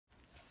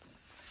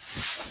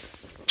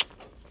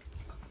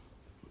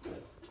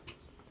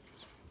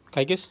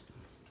Kaikis?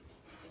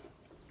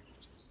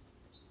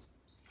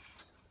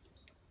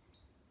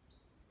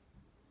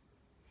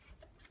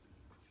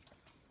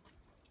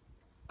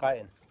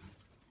 Kain.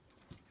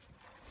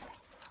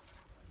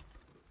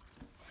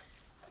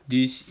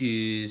 This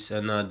is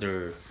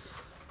another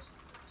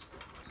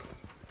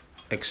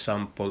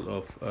example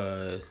of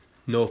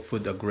no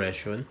food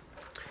aggression.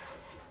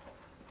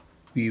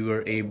 We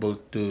were able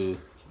to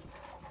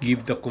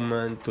give the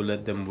command to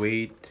let them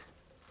wait,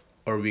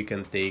 or we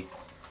can take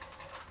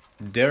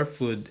their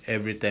food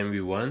every time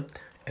we want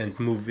and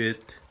move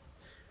it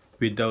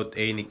without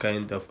any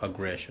kind of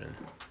aggression.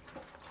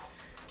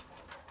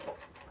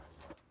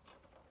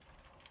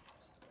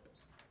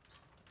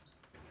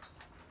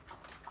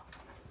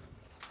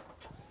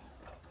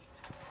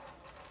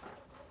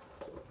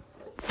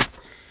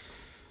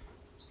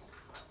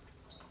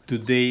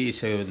 Today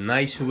is a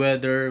nice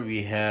weather.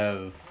 We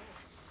have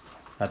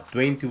at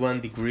 21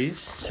 degrees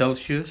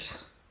Celsius,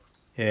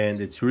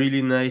 and it's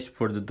really nice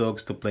for the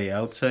dogs to play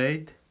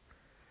outside.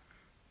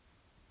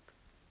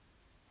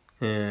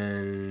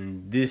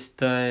 And this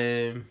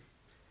time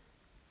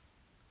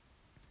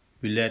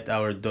we let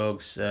our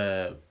dogs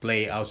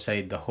play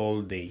outside the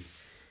whole day.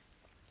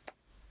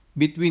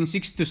 Between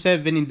 6 to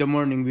 7 in the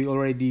morning, we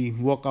already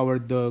walk our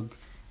dog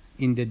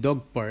in the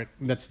dog park.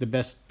 That's the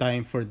best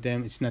time for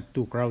them. It's not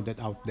too crowded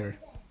out there.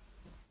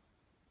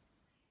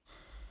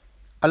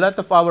 A lot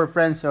of our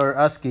friends are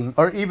asking,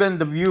 or even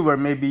the viewer,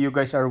 maybe you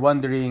guys are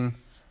wondering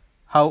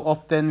how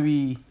often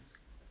we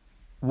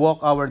walk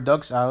our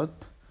dogs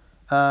out.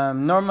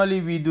 Normally,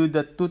 we do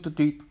that two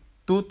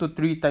to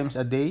three times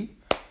a day,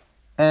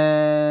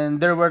 and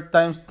there were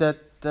times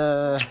that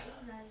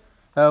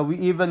we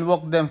even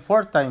walk them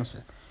four times.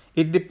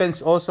 It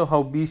depends also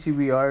how busy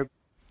we are.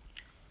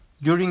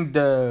 During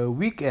the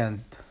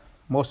weekend,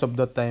 most of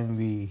the time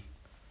we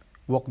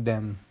walk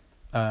them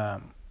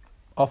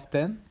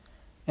often,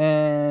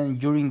 and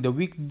during the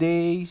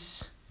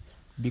weekdays,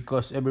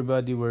 because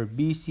everybody were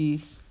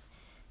busy,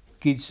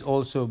 kids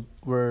also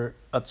were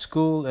at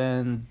school,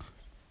 and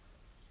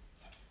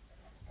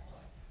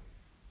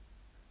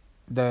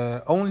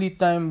the only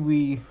time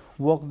we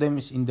walk them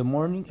is in the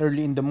morning,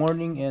 early in the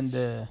morning, and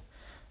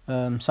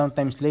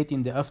sometimes late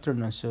in the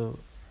afternoon. So,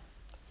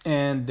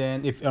 and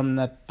then if I'm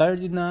not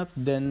tired enough,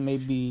 then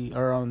maybe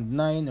around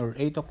 9 or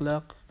 8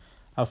 o'clock,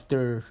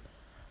 after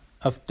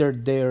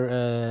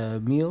their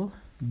meal,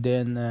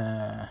 then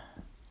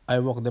I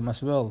walk them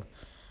as well.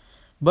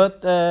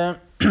 But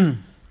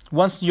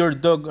once your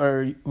dog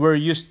are were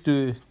used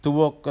to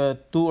walk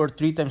 2 or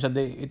 3 times a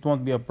day, it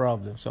won't be a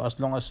problem. So as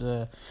long as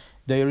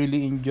they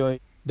really enjoy.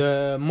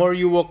 The more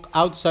you walk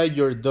outside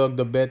your dog,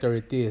 the better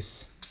it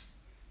is.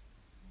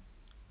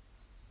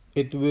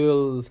 It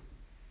will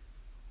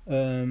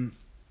um,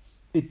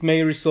 it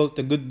may result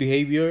a good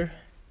behavior.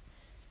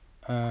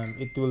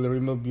 It will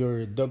remove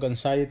your dog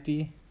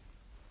anxiety.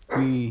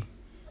 We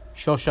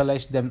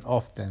socialize them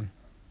often.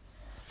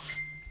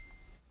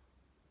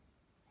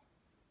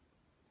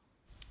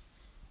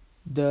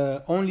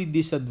 The only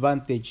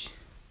disadvantage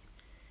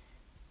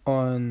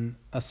on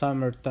a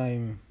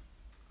summertime,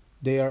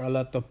 there are a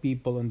lot of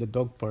people on the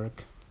dog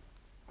park,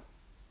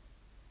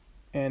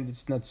 and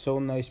it's not so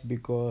nice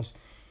because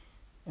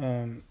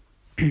um,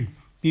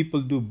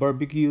 people do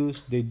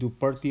barbecues, they do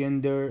party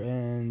in there,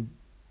 and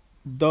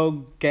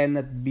dog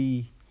cannot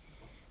be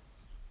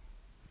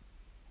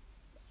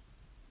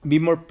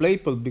more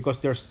playful because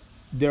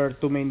there are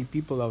too many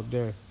people out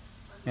there,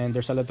 and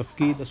there's a lot of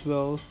kids as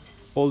well,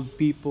 old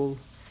people,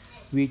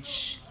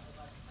 which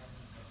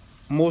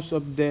most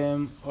of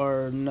them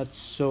are not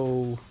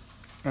so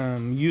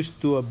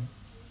used to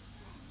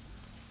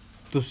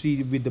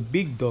see with the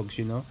big dogs,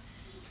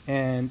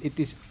 and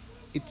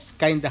it's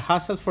kind of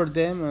hassle for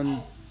them,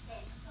 and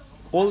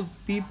old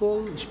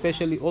people,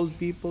 especially old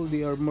people,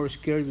 they are more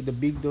scared with the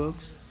big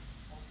dogs.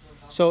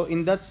 So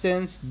in that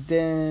sense,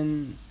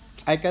 then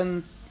I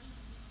can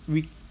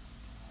we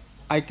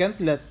I can't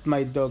let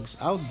my dogs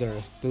out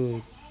there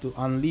to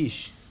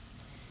unleash.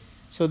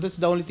 So that's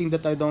the only thing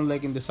that I don't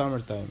like in the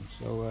summertime.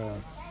 So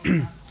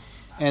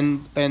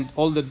and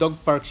all the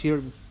dog parks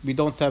here, we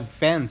don't have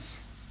fence.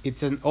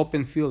 It's an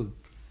open field.